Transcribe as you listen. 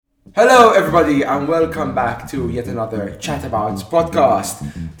Hello everybody and welcome back to yet another Chat About podcast.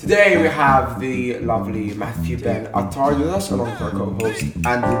 Today we have the lovely Matthew Ben Attard with us along with our co-host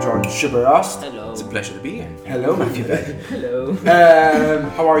Andrew John Shiberast. Hello. It's a pleasure to be here. Hello Matthew Ben. Hello.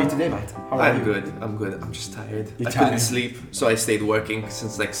 How are you today, Matt? How are I'm you? good. I'm just tired. You're I tired? couldn't sleep, so I stayed working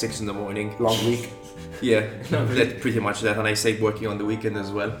since like 6 in the morning. Long week. Yeah, that pretty much that, and I stayed working on the weekend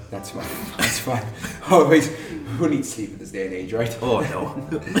as well. That's fine. That's fine. Always. Who needs sleep in this day and age, right? Oh no.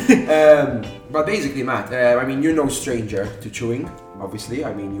 But basically, Matt, I mean, you're no stranger to chewing, obviously.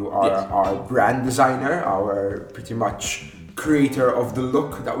 I mean, you are Yes. our brand designer, our pretty much creator of the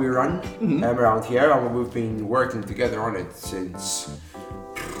look that we run around here. And we've been working together on it since...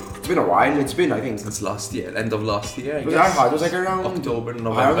 It's been a while. It's been, I think... Since last year, end of last year, I It was guess. hard. It was like around... October, Around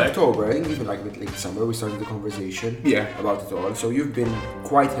November. October, I think even like late summer, we started the conversation Yeah. about it all. So you've been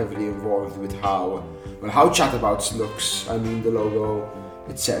quite heavily involved with how Chatabouts looks. I mean, the logo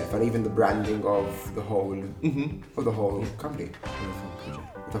itself, and even the branding of the whole company.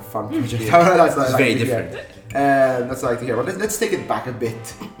 The fun project. That's what I It's like very to hear. different. That's what I like to hear. But let's take it back a bit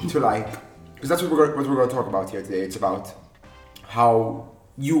to because that's what we're going to talk about here today. It's about how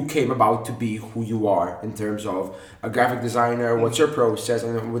you came about to be who you are in terms of a graphic designer. What's your process?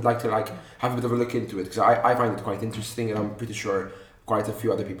 And I would like to have a bit of a look into it because I find it quite interesting, and I'm pretty sure quite a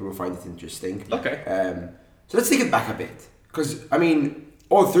few other people will find it interesting. Okay. So let's take it back a bit because I mean,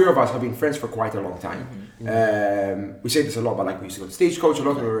 all three of us have been friends for quite a long time. We say this a lot, but like we used to go to Stagecoach a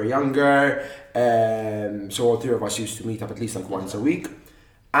lot when we were younger. So all three of us used to meet up at least like once a week.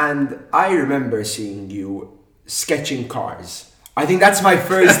 And I remember seeing you sketching cars. I think that's my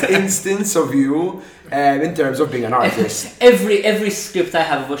first instance of you in terms of being an artist. Every script I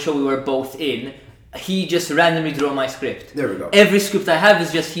have of a show we were both in, he just randomly drew my script. There we go. Every script I have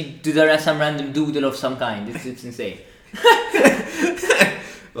is just he did some random doodle of some kind. It's insane.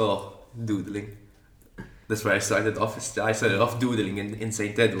 Oh, doodling. That's where I started off. I started off doodling in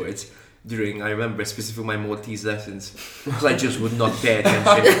St. Edward's during, I remember, specifically my Maltese lessons, because I just would not pay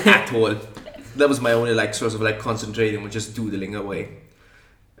attention at all. That was my only source of concentrating, was just doodling away.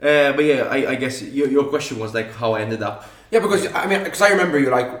 But yeah, I guess your question was how I ended up. Yeah, because I remember you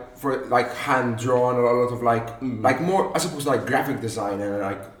for hand drawn or a lot of more as opposed to graphic design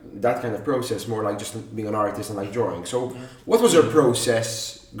and that kind of process, more like just being an artist and drawing. So, what was your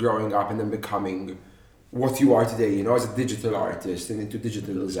process growing up and then becoming what you are today? You know, as a digital artist and into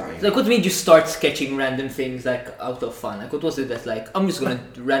digital design. What made you start sketching random things out of fun? What was it that I'm just gonna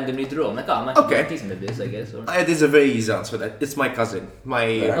randomly draw? I'm Okay. decent at this, I guess. Or... There's a very easy answer for that. It's my cousin,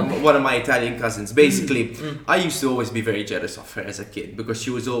 one of my Italian cousins. Basically, I used to always be very jealous of her as a kid because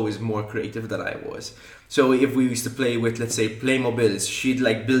she was always more creative than I was. So if we used to play with, let's say, Playmobiles, she'd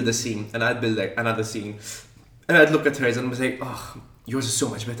build a scene and I'd build another scene, and I'd look at hers and was like, "Oh, yours is so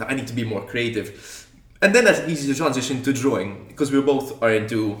much better. I need to be more creative." And then that's easy to transition to drawing because we both are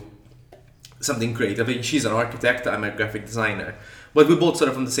into something creative. I mean, she's an architect, I'm a graphic designer. But we both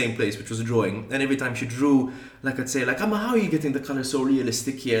started from the same place, which was drawing. And every time she drew, I'd say, Emma, how are you getting the color so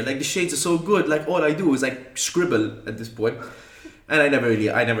realistic here? The shades are so good. All I do is scribble at this point. And I never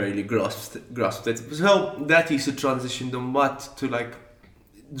really grasped it. So that used to transition to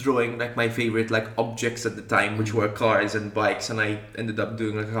drawing my favorite objects at the time, which were cars and bikes, and I ended up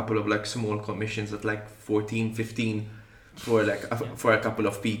doing a couple of small commissions at 14, 15 for for a couple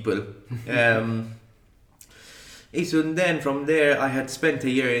of people. So then from there I had spent a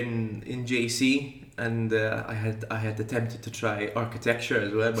year in JC, and I had attempted to try architecture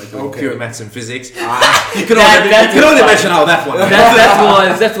as well by doing pure maths and physics. You can only imagine how that one went.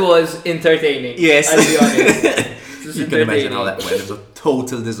 that was entertaining. Yes. I'll be honest. You can imagine how that went. It was a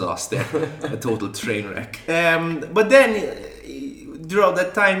total disaster, a total train wreck. But then, throughout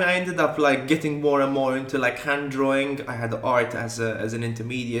that time, I ended up getting more and more into hand drawing. I had art as an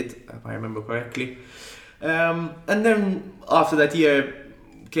intermediate, if I remember correctly. And then after that year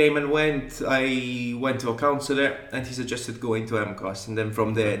came and went, I went to a counsellor, and he suggested going to MCAS. And then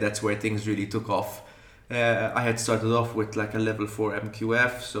from there, that's where things really took off. I had started off with a level 4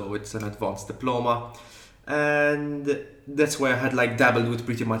 MQF, so it's an advanced diploma. And that's where I had dabbled with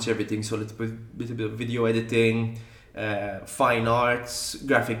pretty much everything, so a little bit of video editing, fine arts,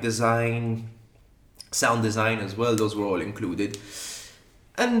 graphic design, sound design as well. Those were all included.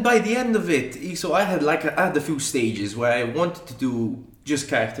 And by the end of it, so I had a few stages where I wanted to do just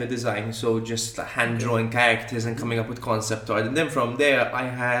character design, so just hand drawing characters and coming up with concept art. And then from there,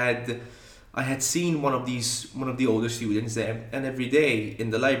 I had seen one of the older students there, and every day in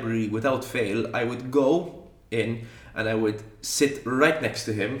the library, without fail, I would go in and I would sit right next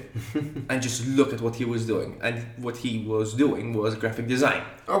to him and just look at what he was doing. And what he was doing was graphic design.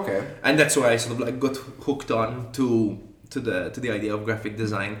 Okay. And that's why I sort of like got hooked on to the idea of graphic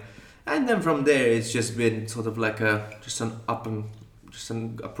design. And then from there, it's just been sort of like a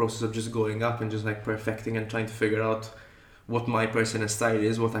process of just going up and just like perfecting and trying to figure out what my personal style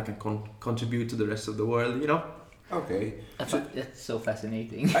is, what I can contribute to the rest of the world, you know? Okay. That's so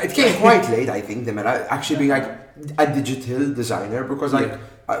fascinating. It came quite late, I think, the actually being like a digital designer, because like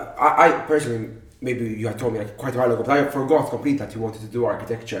I personally, maybe you had told me like quite a while ago, but I forgot completely that you wanted to do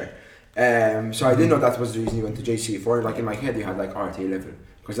architecture. So I didn't know that was the reason you went to JC for. Like in my head, you had like art A-level,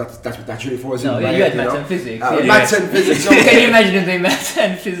 because that's what naturally falls in. No, you had maths and physics. Maths and physics. So can you imagine doing maths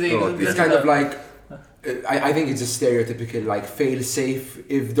and physics? It's kind of like, I think it's a stereotypical like fail-safe.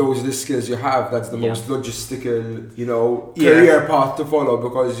 If those are the skills you have, that's the most logistical, career path to follow,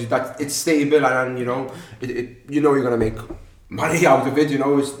 because it's stable and you're gonna make money out of it.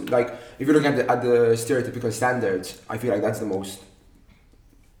 It's like if you look at the stereotypical standards, I feel like that's the most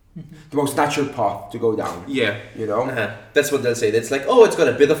natural path to go down. Yeah. That's what they'll say. That's like, it's got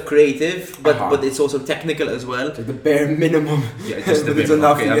a bit of creative, but it's also technical as well. Like the bare minimum. Yeah, just the minimum.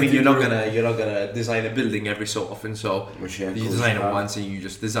 Okay. I mean, you're not gonna design a building every so often. So you design it once, and you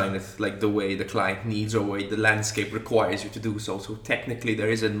just design it like the way the client needs or way the landscape requires you to do so. So technically, there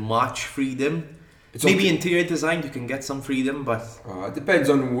isn't much freedom. Maybe interior design, you can get some freedom, but it depends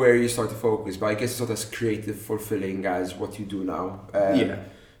on where you start to focus. But I guess it's not as creative, fulfilling as what you do now.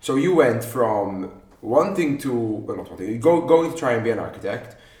 So you went from going to try and be an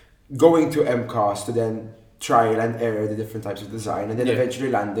architect, going to MCAS to then trial and error the different types of design, and then eventually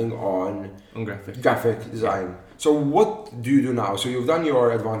landing on graphic design. So what do you do now? So you've done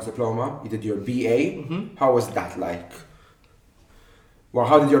your advanced diploma, you did your BA. How was that like? Well,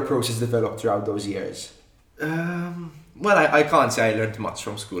 how did your process develop throughout those years? Well, I can't say I learned much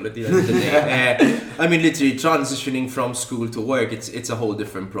from school at the end of the day. I mean, literally transitioning from school to work, it's a whole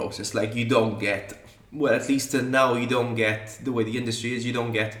different process. Like you don't get, well, at least now you don't get, the way the industry is, you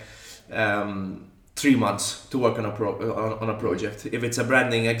don't get 3 months to work on a project. If it's a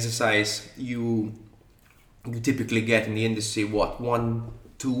branding exercise, you typically get in the industry, 1-2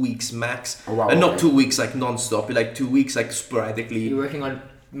 weeks max. Oh, wow, and not 2 weeks like non-stop, like 2 weeks like sporadically. You're working on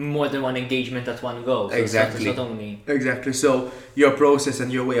more than one engagement at one go. So exactly. It's not only... Exactly. So your process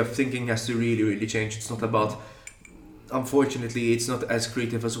and your way of thinking has to really, really change. It's not about... Unfortunately, it's not as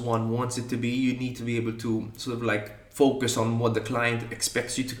creative as one wants it to be. You need to be able to sort of like focus on what the client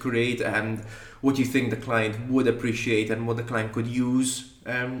expects you to create and what you think the client would appreciate and what the client could use.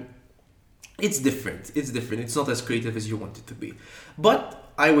 It's different. It's not as creative as you want it to be.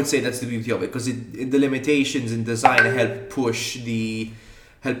 But I would say that's the beauty of it, because the limitations in design help push the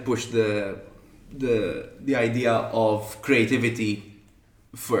idea of creativity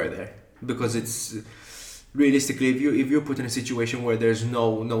further, because it's realistically, if you're put in a situation where there's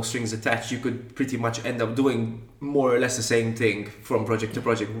no strings attached, you could pretty much end up doing more or less the same thing from project to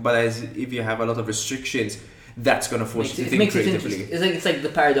project. But if you have a lot of restrictions, that's going to force you to think creatively. It's like the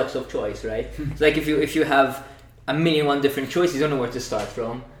paradox of choice, right? It's like if you have a million one different choices, you don't know where to start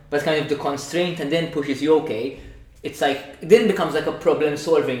from, but kind of the constraint and then pushes you, it's like, it then becomes like a problem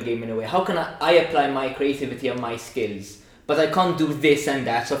solving game in a way. How can I apply my creativity and my skills, but I can't do this and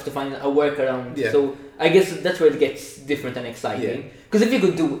that, so I have to find a workaround. Yeah. So I guess that's where it gets different and exciting, because if you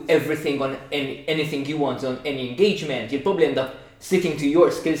could do everything on anything you want on any engagement, you'd probably end up sticking to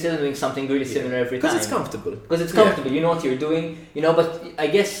your skill set and doing something really similar every time. Because it's comfortable. You know what you're doing, but I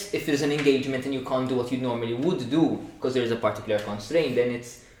guess if there's an engagement and you can't do what you normally would do because there's a particular constraint, then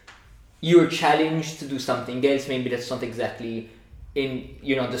you're challenged to do something else. Maybe that's not exactly in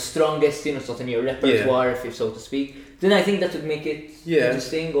the strongest, it's not in your repertoire, if so to speak. Then I think that would make it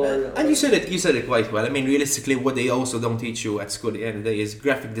interesting. And you said it quite well. I mean, realistically, what they also don't teach you at school at the end of the day is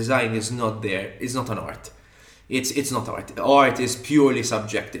graphic design is not an art. It's not art. Art is purely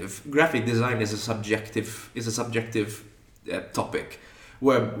subjective. Graphic design is a subjective topic,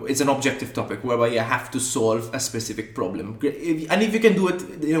 where it's an objective topic whereby you have to solve a specific problem. And if you can do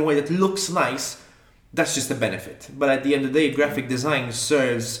it in a way that looks nice, that's just a benefit. But at the end of the day, graphic design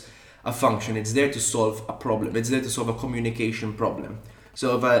serves a function. It's there to solve a problem. It's there to solve a communication problem.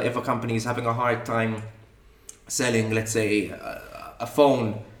 So if a company is having a hard time selling, let's say, a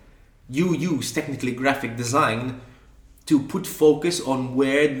phone, you use technically graphic design to put focus on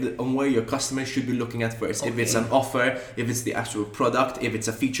where your customers should be looking at first. If it's an offer, if it's the actual product, if it's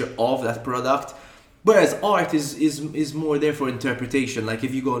a feature of that product. Whereas art is more there for interpretation. Like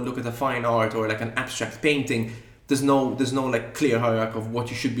if you go and look at a fine art or like an abstract painting, there's no like clear hierarchy of what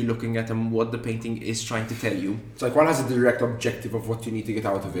you should be looking at and what the painting is trying to tell you. It's like one has a direct objective of what you need to get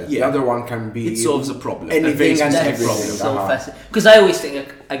out of it. Yeah. The other one can be... It solves a problem. Anything and That's everything. so fascinating. Because I always think,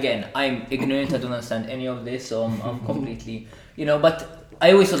 like, again, I'm ignorant, I don't understand any of this, so I'm completely, but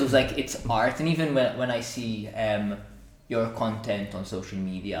I always thought it was like, it's art. And even when I see your content on social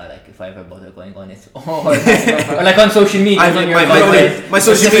media, like if I ever bother going on it, or like on social media, my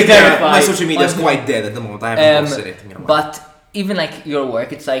social media is quite dead at the moment. I haven't posted it. But even like your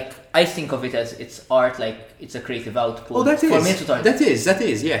work, it's like, I think of it as it's art, like it's a creative output. Oh, that is. For me, it's art. That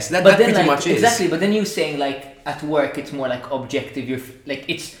is, yes. That then, pretty like, much is. Exactly, but then you saying like at work it's more like objective, like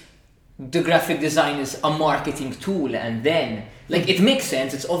it's, the graphic design is a marketing tool, and then like it makes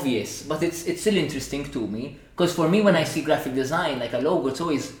sense, it's obvious, but it's still interesting to me, because for me when I see graphic design like a logo, it's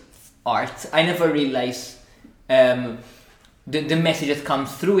always art. I never realize the message that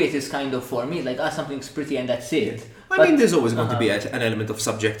comes through it is kind of, for me, like something's pretty and that's it. I mean, there's always going to be an element of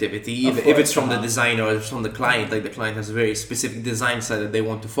subjectivity, even if it's from the designer or from the client. Like the client has a very specific design style that they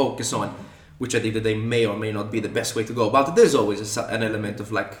want to focus on, which I think that they may or may not be the best way to go about it. There's always an element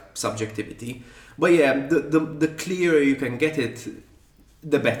of like subjectivity. But yeah, the clearer you can get it,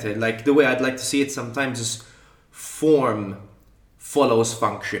 the better. Like the way I'd like to see it sometimes is form follows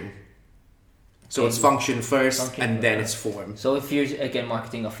function. So it's function first and then it's form. So if you're, again,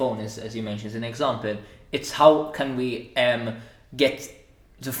 marketing a phone, as you mentioned as an example, it's how can we get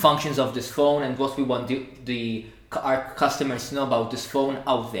the functions of this phone and what we want our customers to know about this phone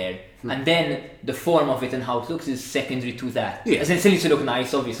out there. And then the form of it and how it looks is secondary to that. Yeah. As in, it still needs to look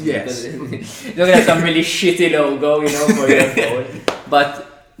nice, obviously. Yes. Because look at some really shitty logo, for your phone.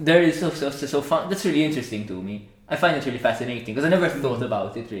 But there is so fun. That's really interesting to me. I find it really fascinating because I never thought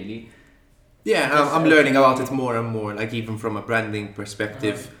about it really. Yeah, I'm learning about it more and more, like even from a branding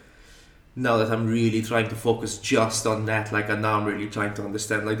perspective. Now that I'm really trying to focus just on that, like, and now I'm really trying to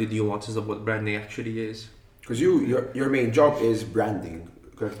understand like the nuances of what branding actually is. Because your main job is branding.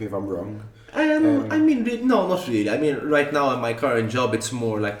 Correct me if I'm wrong. I mean, no, not really. I mean, right now in my current job, it's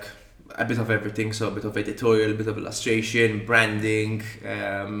more like a bit of everything. So a bit of editorial, a bit of illustration, branding,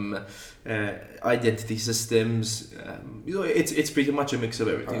 identity systems. It's pretty much a mix of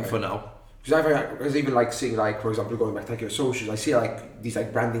everything for now. Because even like seeing, like, for example, going back to like your socials, I see like these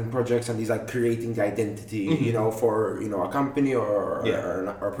like branding projects and these like creating the identity, for a company or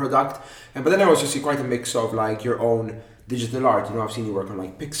a product. But then I also see quite a mix of like your own digital art. I've seen you work on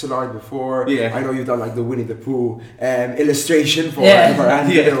like pixel art before. Yeah. I know you've done like the Winnie the Pooh illustration for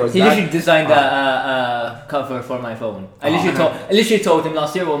Andy. He literally designed a cover for my phone. I literally told him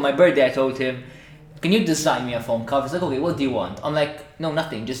last year on my birthday. I told him, "Can you design me a phone cover?" He's like, "Okay, what do you want?" I'm like, "No,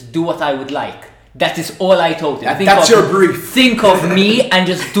 nothing. Just do what I would like." That is all I told him. That's your brief. Think of me and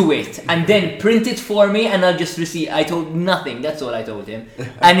just do it. And then print it for me and I'll just receive. I told nothing. That's all I told him.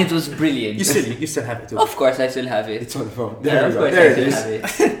 And it was brilliant. You still have it too? Of course I still have it. It's on the phone. Of course I still have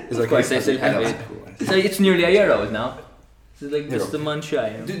it. Of course I still have it. So it's nearly a year old now. It's like just a month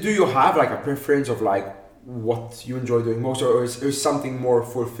shy. Do you have like a preference of like what you enjoy doing most, or is something more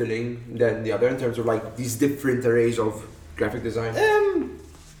fulfilling than the other in terms of like these different arrays of graphic design?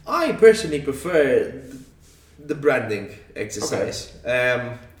 I personally prefer the branding exercise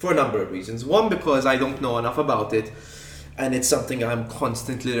for a number of reasons. One, because I don't know enough about it, and it's something I'm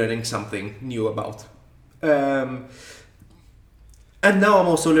constantly learning something new about. And now I'm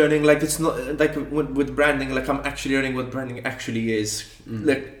also learning, like, it's not like with branding, like I'm actually learning what branding actually is.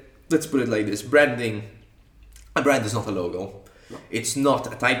 Like, let's put it like this: a brand is not a logo. No. It's not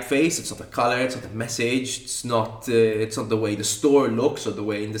a typeface, it's not a color, it's not a message, it's not the way the store looks or the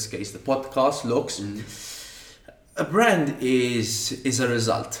way, in this case, the podcast looks. A brand is a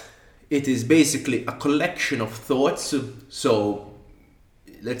result. It is basically a collection of thoughts. So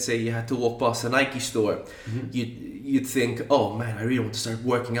let's say you had to walk past a Nike store, you'd think, "Oh man, I really want to start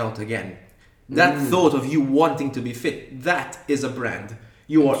working out again." That thought of you wanting to be fit, that is a brand.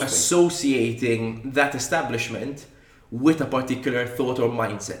 You are associating that establishment with a particular thought or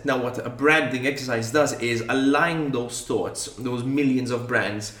mindset. Now, what a branding exercise does is align those thoughts, those millions of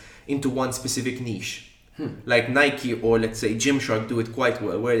brands, into one specific niche. Like Nike or, let's say, Gymshark do it quite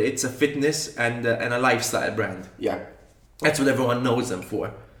well, where it's a fitness and a lifestyle brand. Yeah, that's what everyone knows them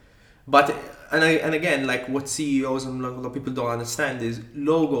for. But and again, like what CEOs and a lot of people don't understand is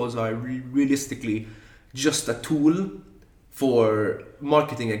logos are realistically just a tool for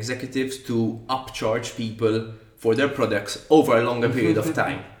marketing executives to upcharge people for their products over a longer period of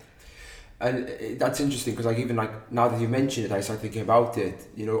time. And that's interesting because like even like now that you mentioned it, I started thinking about it.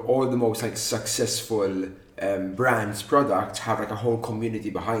 All the most like successful brands, products have like a whole community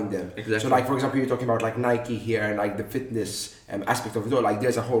behind them. Exactly. So like for example, you're talking about like Nike here and like the fitness aspect of it all. Like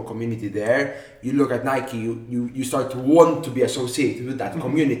there's a whole community there. You look at Nike, you start to want to be associated with that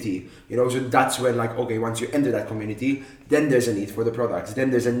community. You know, so that's when like okay, once you enter that community, then there's a need for the products.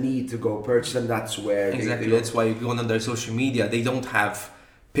 Then there's a need to go purchase, and that's where exactly. they That's why you go on their social media. They don't have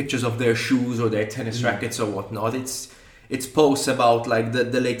pictures of their shoes or their tennis rackets or whatnot. It's posts about like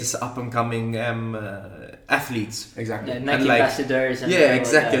the latest up and coming athletes. Exactly. Yeah, Nike like, ambassadors. And yeah,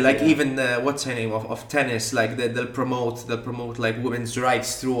 exactly. That, like yeah. even what's her name of tennis. Like they'll promote like women's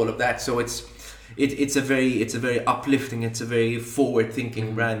rights through all of that. So it's a very uplifting. It's a very forward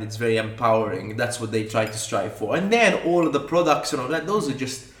thinking brand. It's very empowering. That's what they try to strive for. And then all of the products and all that. Those are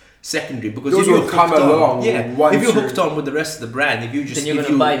just secondary, because those if you're will come hooked along. on, if you're hooked on with the rest of the brand, if you just then you're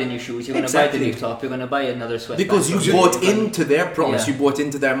gonna buy the new shoes, you're gonna buy the new top, you're gonna buy another sweatband. Because you bought into their promise, you bought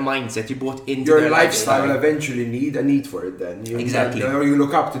into their mindset, you bought into your their lifestyle. Will eventually need a need for it. Then exactly. You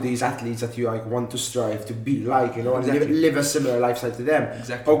look up to these athletes that you like want to strive to be like, you know, and live a similar lifestyle to them.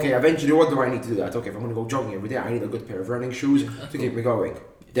 Exactly. Okay, eventually, what do I need to do that? Okay, if I'm gonna go jogging every day, I need a good pair of running shoes to keep me going.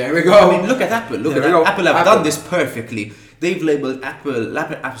 There we go. I mean, look at Apple. Apple have done this perfectly. They've labeled Apple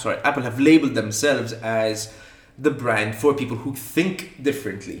have labeled themselves as the brand for people who think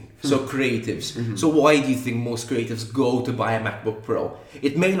differently. So creatives. So why do you think most creatives go to buy a MacBook Pro?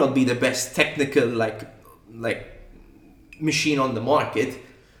 It may not be the best technical like machine on the market,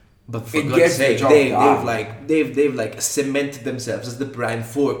 but for God's sake, they've like cemented themselves as the brand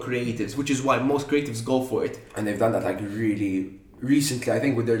for creatives, which is why most creatives go for it. And they've done that like really recently, I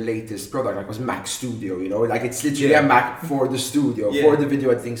think, with their latest product, like was Mac Studio, you know, like it's literally a Mac for the studio, for the video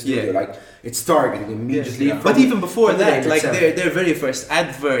editing studio, like it's targeting immediately. But even before that, like itself. their very first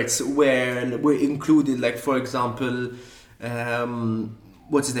adverts were included, like for example,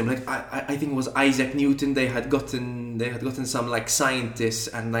 what's his name? Like I think it was Isaac Newton. They had gotten some like scientists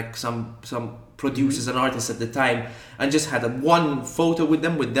and like some producers and artists at the time, and just had one photo with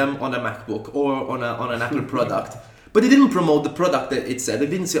them on a MacBook or on an Apple product. But they didn't promote the product that it said. They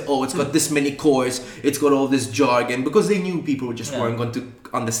didn't say, oh, it's got this many cores, it's got all this jargon, because they knew people just weren't going to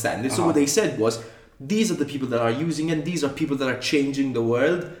understand it. So what they said was, these are the people that are using it, these are people that are changing the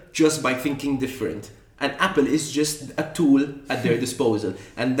world just by thinking different. And Apple is just a tool at their disposal.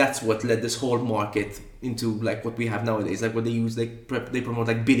 And that's what led this whole market into like what we have nowadays. Like what they use, they promote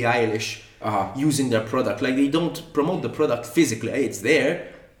like Billie Eilish using their product. Like they don't promote the product physically, it's there.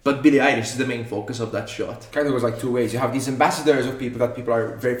 But Billie Eilish is the main focus of that shot. Kind of goes like two ways. You have these ambassadors of people that people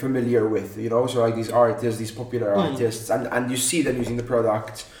are very familiar with, you know, so like these artists, these popular artists, and you see them using the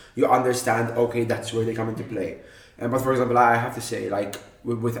product, you understand, okay, that's where they come into play. But for example, I have to say, like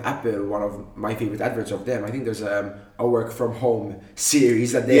with Apple, one of my favorite adverts of them, I think there's a work from home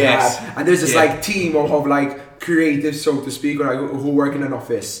series that they have, and there's this like team of like creatives, so to speak, or like, who work in an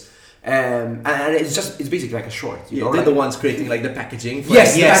office. And it's basically like a short. You know, they're like, the ones creating like the packaging.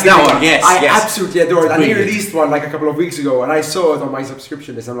 I absolutely adore it. And they released one like a couple of weeks ago, and I saw it on my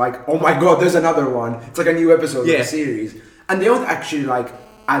subscription list. I'm like, oh my god, there's another one. It's like a new episode of the series, and they don't actually like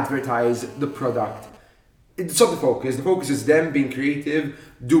advertise the product. It's not the focus. The focus is them being creative,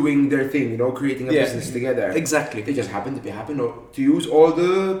 doing their thing, you know, creating a business together. Exactly. They just happen to use all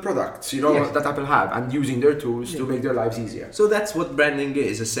the products, you know, that Apple have, and using their tools to make their lives easier. So that's what branding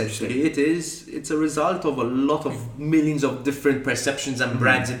is, essentially. It's a result of a lot of millions of different perceptions and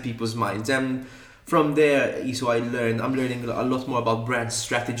brands in people's minds. And from there, so I'm learning a lot more about brand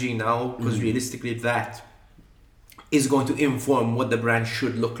strategy now, because realistically that is going to inform what the brand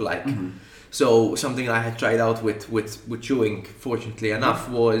should look like. So something I had tried out with chewing, fortunately enough,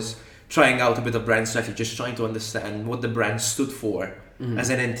 was trying out a bit of brand strategy, just trying to understand what the brand stood for as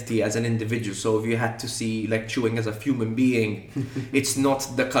an entity, as an individual. So if you had to see like chewing as a human being, it's not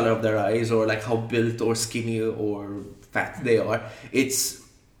the color of their eyes or like how built or skinny or fat they are. It's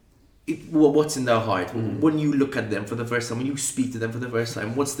what's in their heart. When you look at them for the first time, when you speak to them for the first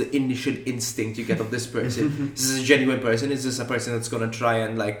time, what's the initial instinct you get of this person? Is this a genuine person? Is this a person that's going to try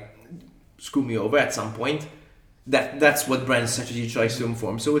and like screw me over at some point? That's what brand strategy tries to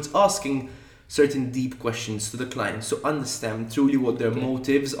inform. So it's asking certain deep questions to the clients to understand truly what their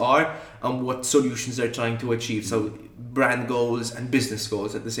motives are and what solutions they're trying to achieve. So brand goals and business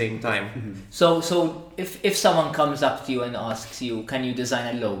goals at the same time. So if someone comes up to you and asks you, can you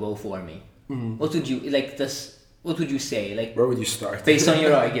design a logo for me? What would you like? What would you say? Like, where would you start? Based on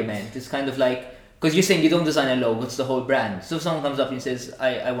your argument, it's kind of like, because you're saying you don't design a logo, it's the whole brand. So if someone comes up and says,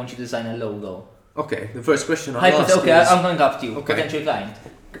 I want you to design a logo. Okay, the first question I'll ask okay, is... I'm going up to you, Okay. potential client.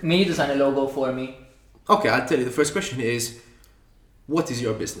 May you design a logo for me? Okay, I'll tell you. The first question is, what is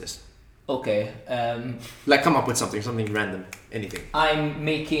your business? Okay. Like come up with something random, anything.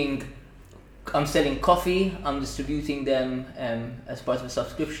 I'm selling coffee, I'm distributing them as part of a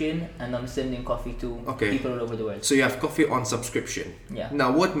subscription, and I'm sending coffee to people all over the world. So you have coffee on subscription. Yeah.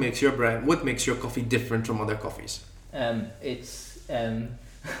 What makes your coffee different from other coffees? I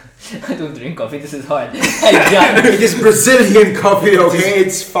don't drink coffee, this is hard. It is Brazilian coffee, okay?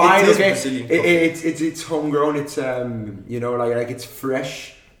 It's fine, okay? Brazilian coffee. It's homegrown, it's like it's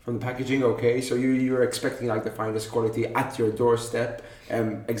fresh from the packaging, okay? So you're expecting like the finest quality at your doorstep,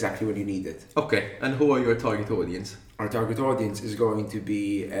 exactly when you need it. Okay, and who are your target audience? Our target audience is going to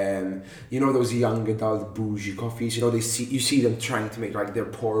be, those young adult bougie coffees. You see them trying to make like their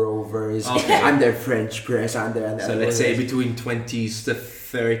pour overs and their French press and their. So let's say between 20s to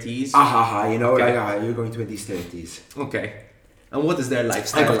 30s. You're going 20s, 30s. Okay. And what is their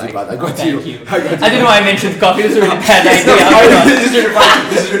lifestyle like? I got Thank you. you. I didn't know I mentioned coffee. This is a really bad idea.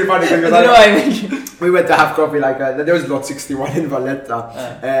 This is really funny. I didn't know I mentioned. We went to have coffee there was lot 61 in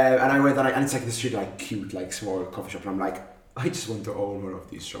Valletta, and I went and it's like this really like cute like small coffee shop, and I'm like, I just want to own one of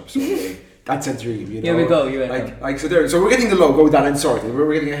these shops. Okay? That's a dream, you know. Here we go. You so we're getting the logo done and sorted.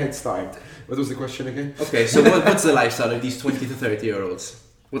 We're getting a head start. What was the question again? Okay, so what's the lifestyle of these 20 to 30-year-olds?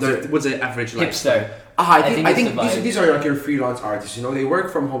 What's the average lifestyle? Hipster. I think these are like your freelance artists, they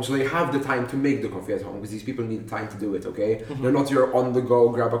work from home, so they have the time to make the coffee at home, because these people need time to do it, okay? Mm-hmm. They're not your on-the-go,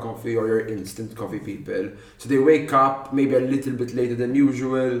 grab a coffee, or your instant coffee people. So they wake up maybe a little bit later than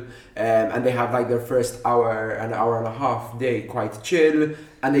usual, and they have like their first hour and a half day quite chill,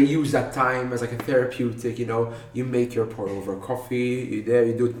 and they use that time as like a therapeutic, you make your pour-over coffee, you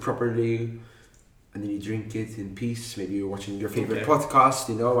do it properly, and then you drink it in peace. Maybe you're watching your favorite podcast,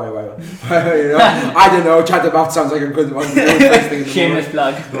 I don't know, chat about sounds like a good one. Shameless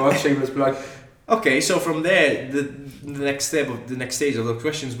plug. Shameless plug. Okay, so from there, the next stage of the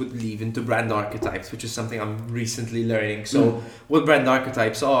questions would lead into brand archetypes, which is something I'm recently learning. So what brand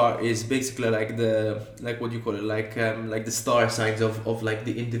archetypes are is basically like what do you call it, like the star signs of like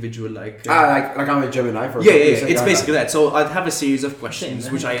the individual like I'm a Gemini for it's basically that. So I'd have a series of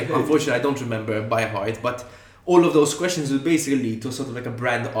questions which unfortunately I don't remember by heart, but all of those questions would basically lead to sort of like a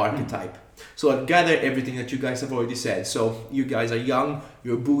brand archetype. So I'd gather everything that you guys have already said. So you guys are young,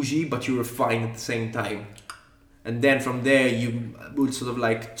 you're bougie, but you're refined at the same time. And then from there, you would sort of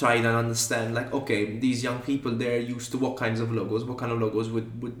like try and understand, like, okay, these young people, they're used to what kinds of logos, what kind of logos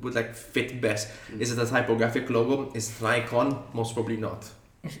would like fit best. Is it a typographic logo? Is it an icon? Most probably not.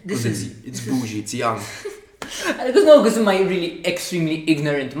 Because it's bougie, it's young. Because in my really extremely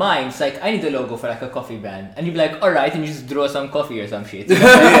ignorant mind, it's like, I need a logo for like a coffee brand, and you'd be like, alright, and you just draw some coffee or some shit.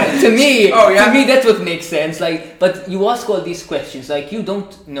 To me, that's what makes sense. Like, but you ask all these questions, like, you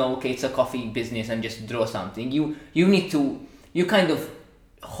don't know, okay, it's a coffee business and just draw something. You need to, you kind of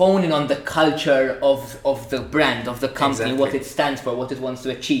hone in on the culture of the brand, of the company, what it stands for, what it wants to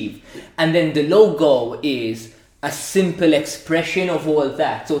achieve, and then the logo is a simple expression of all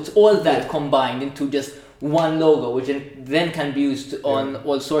that. So it's all that combined into just one logo, which then can be used on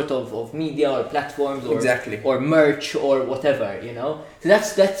all sort of media or platforms or merch or whatever, So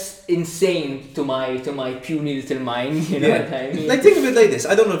that's insane to my puny little mind, what I mean? Like, think of it like this.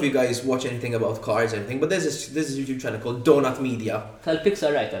 I don't know if you guys watch anything about cars or anything, but there's this YouTube channel called Donut Media.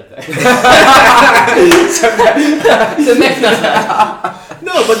 Pixar, right?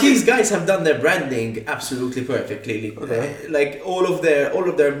 No, but these guys have done their branding absolutely perfectly. Okay. Like all of their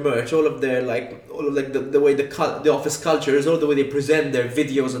merch, all of the way the office culture is, all the way they present their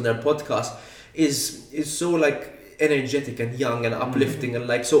videos and their podcast is so like energetic and young and uplifting and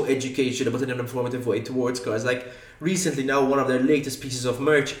like so educational, but in an informative way towards cars. Like recently now, one of their latest pieces of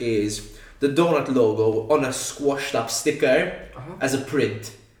merch is the donut logo on a squashed up sticker as a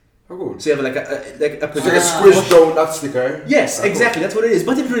print. Oh, cool. So you have like a squished donut sticker. Yes, exactly. That's what it is.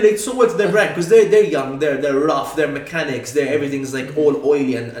 But it relates so well to their brand because they're young, they're rough, they're mechanics, everything's like all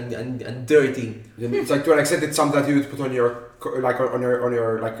oily and dirty. It's like to an extent, it's something that you would put on your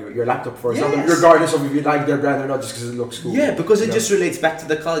your laptop, for example, regardless of if you like their brand or not, just because it looks cool. Yeah, because it just relates back to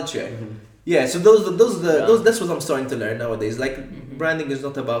the culture. Mm-hmm. Yeah, so those that's what I'm starting to learn nowadays. Like branding is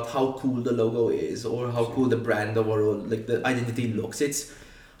not about how cool the logo is or how cool the brand overall, like the identity looks. It's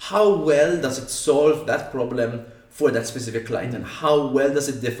how well does it solve that problem for that specific client, and how well does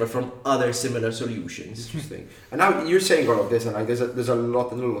it differ from other similar solutions? Interesting. And now you're saying all of this, and like there's a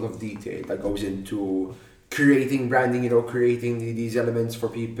lot of detail that goes into creating branding, creating these elements for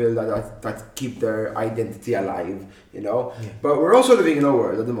people that keep their identity alive, Yeah. But we're also living in a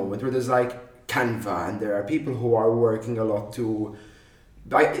world at the moment where there's like Canva, and there are people who are working a lot to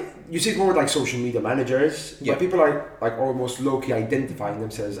you see it more with like social media managers, Yeah. but people are like almost low-key identifying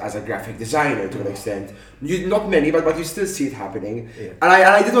themselves as a graphic designer to an extent. Not many, but you still see it happening. Yeah. And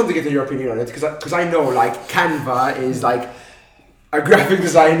I did want to get your opinion on it because I know like Canva is like a graphic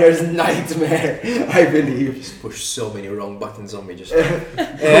designer's nightmare, I believe. Just push so many wrong buttons on me just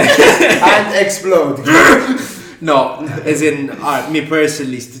And explode. No, as in me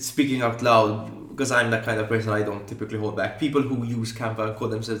personally, speaking out loud, because I'm that kind of person, I don't typically hold back. People who use Canva and call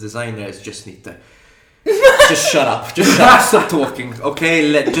themselves designers just need to just shut up. Just shut up. Stop talking.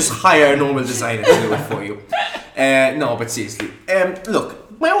 Okay, just hire a normal designer to do it for you. No, but seriously,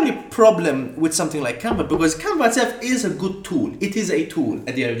 look, my only problem with something like Canva, because Canva itself is a good tool. It is a tool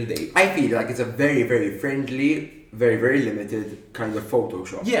at the end of the day. I feel like it's a very, very friendly, very, very limited kind of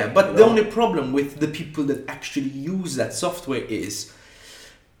Photoshop. Yeah, but the only problem with the people that actually use that software is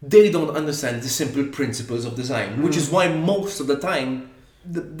they don't understand the simple principles of design, which is why most of the time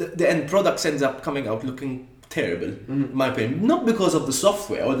the end products ends up coming out looking terrible, in my opinion. Not because of the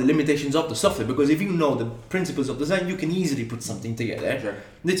software or the limitations of the software, because if you know the principles of design, you can easily put something together. Sure.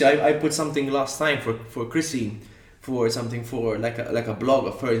 Literally, I put something last time for Chrissy, for something for like a blog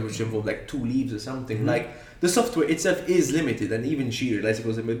of hers, which involved like 2 leaves or something. Like the software itself is limited, and even she realized it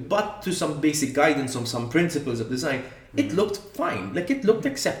was limited. But to some basic guidance on some principles of design, it looked fine. Like it looked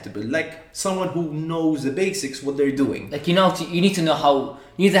acceptable. Like someone who knows the basics, what they're doing. Like you need to know how.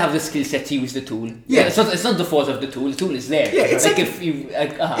 You need to have the skill set to use the tool. Yeah. It's not the fault of the tool. The tool is there. Yeah, it's like like- if you.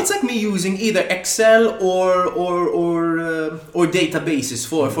 It's like me using either Excel or databases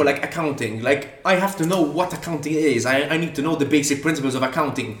for like accounting. Like I have to know what accounting is. I need to know the basic principles of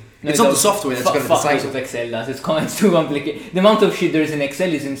accounting. It's not the software that's going to decide. With Excel does. It's too complicated. The amount of shit there is in Excel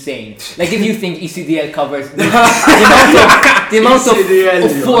is insane. Like if you think ECDL covers the amount ECDL,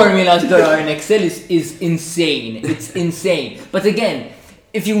 of formulas there are in Excel is insane. It's insane. But again,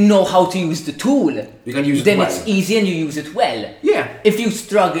 if you know how to use the tool, You can use it then well. it's easy and you use it well. Yeah. If you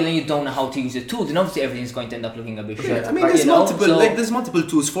struggle and you don't know how to use the tool, then obviously everything's going to end up looking a bit shit. I mean, But, there's you know, multiple so- there's multiple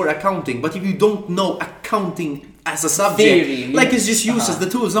tools for accounting, but if you don't know accounting as a subject, Theory, like it's just used uh-huh. as the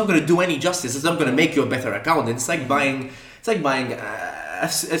tool, it's not going to do any justice. It's not going to make you a better accountant. It's like buying a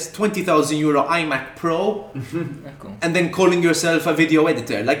 20,000 euro iMac Pro Cool. and then calling yourself a video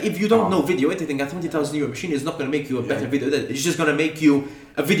editor. Like if you don't know video editing, a 20,000 euro machine is not going to make you a better video editor. It's just going to make you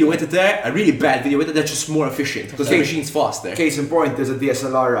a video editor, a really bad video editor that's just more efficient because the Okay. machine's faster. Case in point, there's a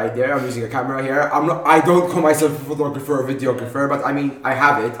DSLR right there. I'm using a camera here. I don't call myself a photographer or videographer, but I mean, I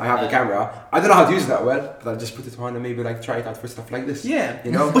have it. I have the camera. I don't know how to use it that well, but I'll just put it on and maybe like try it out for stuff like this. Yeah,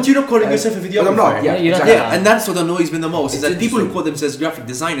 You know? but you're not calling yourself a videographer. But I'm not. Yeah, You're not- exactly. Yeah, and that's what annoys me the most, is It's that people who interesting. call themselves graphic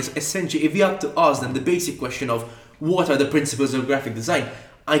designers, essentially, if you have to ask them the basic question of what are the principles of graphic design,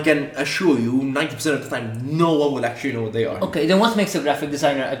 I can assure you, 90% of the time, no one will actually know what they are. Okay, then what makes a graphic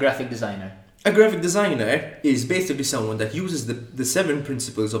designer a graphic designer? A graphic designer is basically someone that uses the 7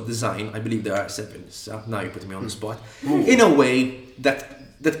 principles of design, I believe there are 7, so now you're putting me on the spot, in a way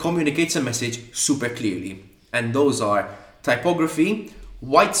that communicates a message super clearly. And those are typography,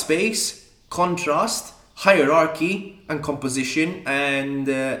 white space, contrast, hierarchy, and composition,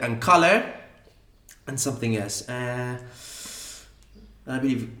 and color, and something else. I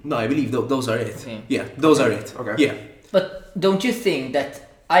believe those are it. Okay. Yeah, those are it. Okay. Yeah. But don't you think that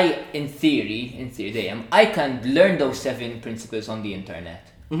in theory, I can learn those 7 principles on the internet.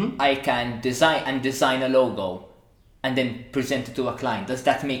 Mm-hmm. I can design a logo and then present it to a client. Does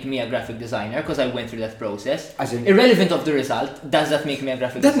that make me a graphic designer? Because I went through that process. As in- Irrelevant of the result, does that make me a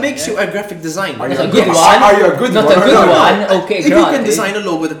graphic That designer? makes you a graphic designer. Are you That's a a good yes. one. Are you a good Not one a or good not? one. Okay, If you granted. can design a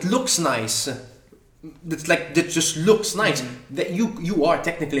logo that looks nice, that just looks nice, that you are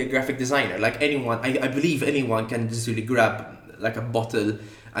technically a graphic designer. Like anyone, I believe anyone can just really grab like a bottle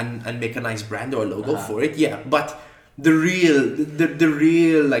and make a nice brand or a logo for it. Yeah, but the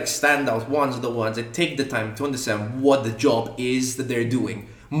real like standout ones are the ones that take the time to understand what the job is that they're doing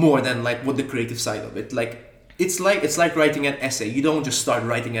more than like what the creative side of it. Like it's like writing an essay. You don't just start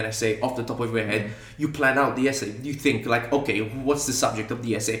writing an essay off the top of your head. You plan out the essay. You think like, okay, what's the subject of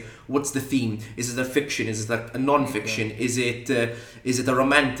the essay? What's the theme? Is it a fiction? Is it a non-fiction? Is it a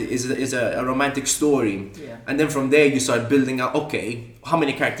romantic? Is it a romantic story? Yeah. And then from there you start building out. Okay, how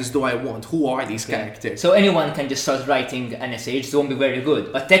many characters do I want? Who are these characters? So anyone can just start writing an essay. It just won't be very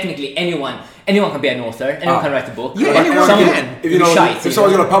good. But technically, anyone can be an author. Anyone can write a book. Yeah, Or anyone someone- can. If you know, Shite, if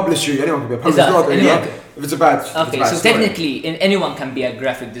someone's gonna publish you, anyone can be a published Exactly, author. anyone Yeah. If it's a bad, Okay, so technically, anyone can be a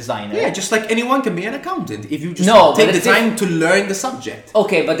graphic designer. Yeah, just like anyone can be an accountant if you just No, take but the it's time to learn the subject.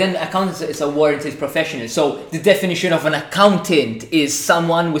 Okay, but then accountant is a warranted professional. So the definition of an accountant is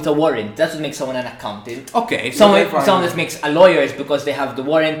someone with a warrant. That's what makes someone an accountant. Okay. Someone that makes a lawyer is because they have the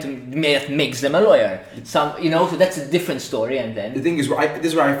warrant that makes them a lawyer. So that's a different story. And then the thing is, this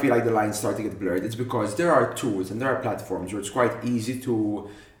is where I feel like the lines start to get blurred. It's because there are tools and there are platforms where it's quite easy to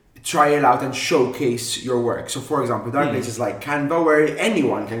trial out and showcase your work. So for example, there are places like Canva where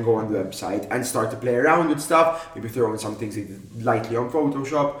anyone can go on the website and start to play around with stuff, maybe throw in some things lightly on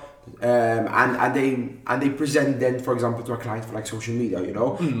Photoshop, and they present then, for example, to a client for like social media,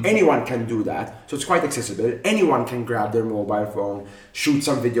 Anyone can do that. So it's quite accessible. Anyone can grab their mobile phone, shoot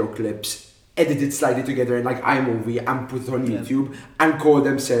some video clips, edit it slightly together in like iMovie and put it on YouTube and call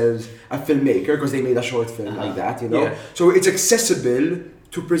themselves a filmmaker because they made a short film like that, Yeah. So it's accessible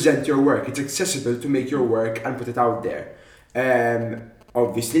to present your work. It's accessible to make your work and put it out there.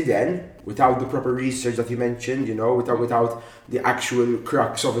 Obviously then, without the proper research that you mentioned, without the actual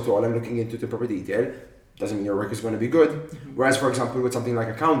crux of it all and looking into the proper detail, doesn't mean your work is going to be good. Whereas, for example, with something like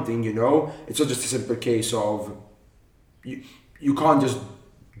accounting, it's not just a simple case of you can't just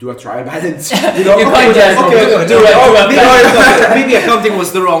do a trial balance. Maybe accounting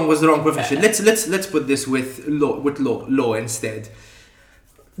was the wrong profession. Let's put this with law instead.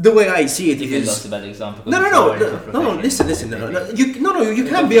 The way I see it is... That's a bad example. No, listen. You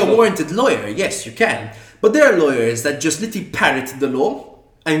can be a warranted lawyer. Yes, you can. But there are lawyers that just literally parrot the law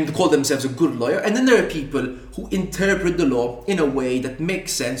and call themselves a good lawyer. And then there are people who interpret the law in a way that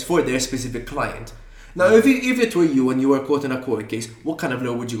makes sense for their specific client. Now, if it were you and you were caught in a court case, what kind of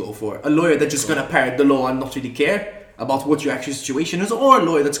lawyer would you go for? A lawyer that's just going to parrot the law and not really care about what your actual situation is? Or a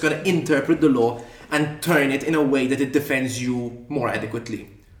lawyer that's going to interpret the law and turn it in a way that it defends you more adequately?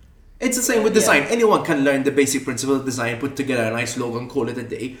 It's the same with design. Anyone can learn the basic principle of design, put together a nice logo and call it a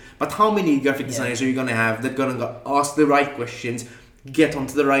day. But how many graphic designers are you going to have that are going to ask the right questions, get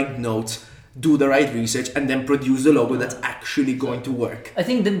onto the right notes, do the right research, and then produce the logo that's actually going to work? I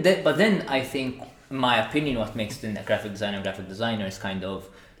think I think, in my opinion, what makes the graphic designer is kind of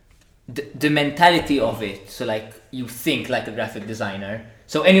the mentality of it. So like you think like a graphic designer.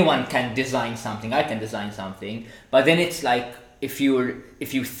 So anyone can design something. I can design something. But then it's like, if you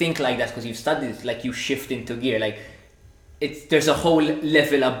think like that because you've studied it, like you shift into gear, like there's a whole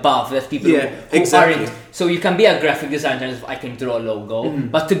level above that people who aren't. So you can be a graphic designer, I can draw a logo,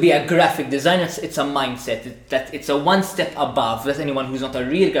 but to be a graphic designer, it's a mindset that it's a one step above that anyone who's not a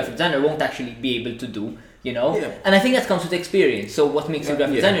real graphic designer won't actually be able to do. And I think that comes with experience. So what makes you a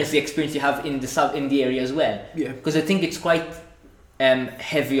graphic designer is the experience you have in the area as well. Because I think it's quite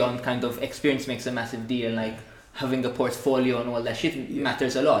heavy on kind of experience makes a massive deal, like having a portfolio and all that shit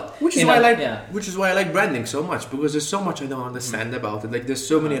matters a lot. Which is why I like branding so much, because there's so much I don't understand about it. Like there's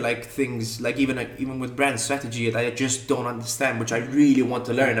so many like things, like even with brand strategy that I just don't understand, which I really want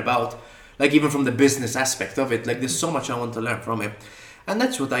to learn about. Like even from the business aspect of it, like there's so much I want to learn from it. And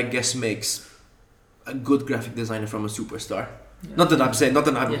that's what I guess makes a good graphic designer from a superstar. Not that I'm saying,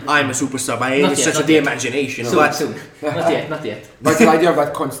 I'm a superstar by any stretch of the imagination. Soon. Not yet. But the idea of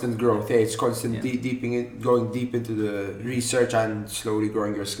that constant growth, it's constant going deep into the research and slowly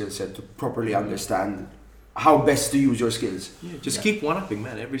growing your skill set to properly understand how best to use your skills. Just keep one-upping,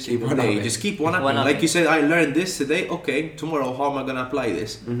 man, every single day. Just keep one-upping. Like you said, I learned this today. Okay, tomorrow, how am I going to apply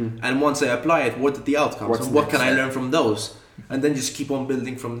this? And once I apply it, what are the outcomes? And what can I learn from those? And then just keep on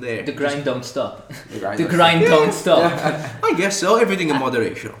building from there. The grind don't stop. The grind don't stop. I guess so. Everything in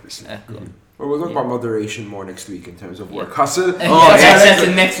moderation, obviously. Cool. Well, we'll talk about moderation more next week in terms of work hustle. That's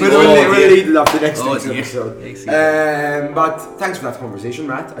the next week. We'll lead it up to next week's episode. But thanks for that conversation,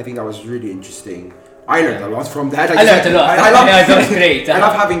 Matt. I think that was really interesting. I learned a lot from that. I learned a lot. That was great. I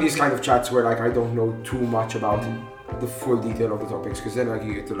love having these kind of chats where like I don't know too much about the full detail of the topics, because then like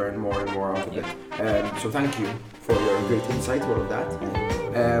you get to learn more and more out of it. So thank you for your great insight, all of that.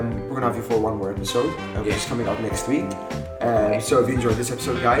 We're gonna have you for one more episode, which is coming out next week. So if you enjoyed this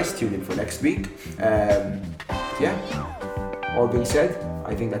episode, guys, tune in for next week. All being said,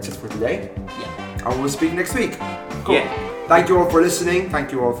 I think that's it for today. And we'll speak next week. Cool. Thank you all for listening.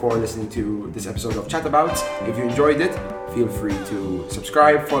 Thank you all for listening to this episode of Chat About. If you enjoyed it, feel free to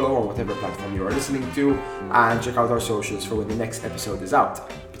subscribe, follow on whatever platform you are listening to, and check out our socials for when the next episode is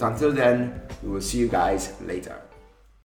out. But until then, we will see you guys later.